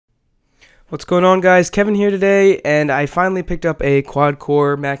What's going on, guys? Kevin here today, and I finally picked up a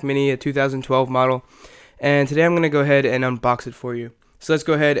quad-core Mac Mini, a 2012 model, and today I'm going to go ahead and unbox it for you. So let's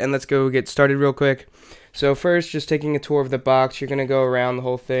go ahead and let's go get started real quick. So first, just taking a tour of the box, you're going to go around the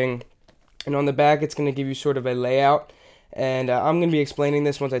whole thing, and on the back it's going to give you sort of a layout, and I'm going to be explaining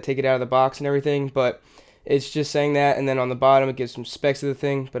this once I take it out of the box and everything, but it's just saying that, and then on the bottom it gives some specs of the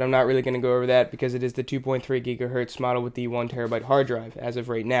thing, but I'm not really going to go over that because it is the 2.3 gigahertz model with the 1 terabyte hard drive, as of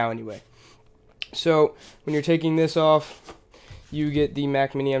right now anyway. So when you're taking this off, you get the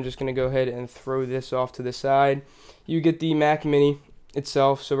Mac Mini. I'm just going to go ahead and throw this off to the side. You get the Mac Mini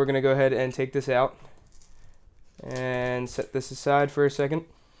itself, so we're going to go ahead and take this out and set this aside for a second.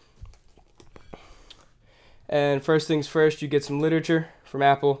 And first things first, you get some literature from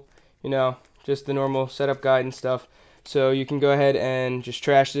Apple, just the normal setup guide and stuff. So you can go ahead and just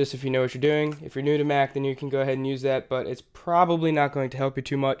trash this if you know what you're doing. If you're new to Mac, then you can go ahead and use that, but it's probably not going to help you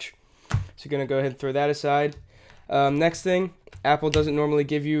too much. So you're going to go ahead and throw that aside. Next thing, Apple doesn't normally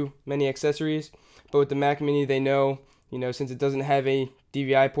give you many accessories, but with the Mac Mini they know, since it doesn't have a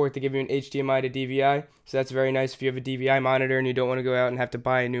DVI port, they give you an HDMI to DVI. So that's very nice if you have a DVI monitor and you don't want to go out and have to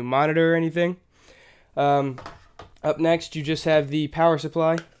buy a new monitor or anything. Up next, you just have the power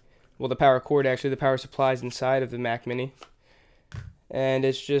supply. Well, the power cord, actually. The power supply is inside of the Mac Mini. And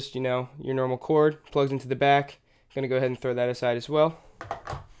it's just, your normal cord, plugs into the back. I'm going to go ahead and throw that aside as well.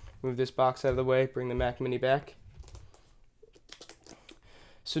 Move this box out of the way, bring the Mac Mini back.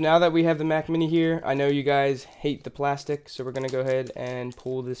 So now that we have the Mac Mini here, I know you guys hate the plastic, so we're going to go ahead and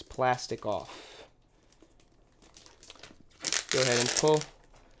pull this plastic off. Go ahead and pull.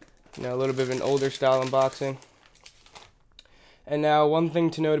 A little bit of an older style unboxing. And now one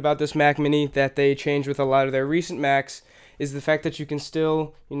thing to note about this Mac Mini that they changed with a lot of their recent Macs is the fact that you can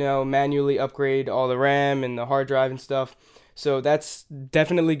still, manually upgrade all the RAM and the hard drive and stuff. So that's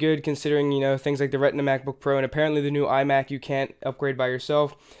definitely good considering, things like the Retina MacBook Pro and apparently the new iMac you can't upgrade by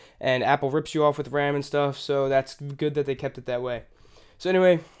yourself. And Apple rips you off with RAM and stuff, so that's good that they kept it that way. So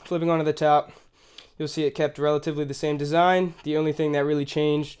anyway, flipping onto the top, you'll see it kept relatively the same design. The only thing that really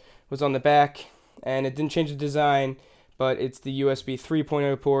changed was on the back, and it didn't change the design, but it's the USB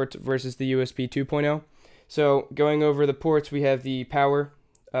 3.0 port versus the USB 2.0. So going over the ports, we have the power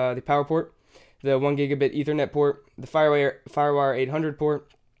port, the 1 gigabit Ethernet port, the FireWire 800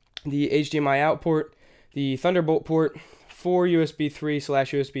 port, the HDMI out port, the Thunderbolt port, 4 USB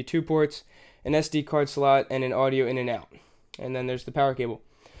 3/USB 2 ports, an SD card slot, and an audio in and out. And then there's the power cable.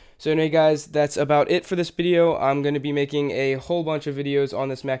 So anyway, guys, that's about it for this video. I'm going to be making a whole bunch of videos on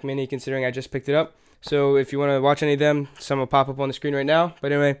this Mac Mini considering I just picked it up. So if you want to watch any of them, some will pop up on the screen right now.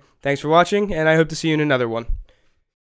 But anyway, thanks for watching, and I hope to see you in another one.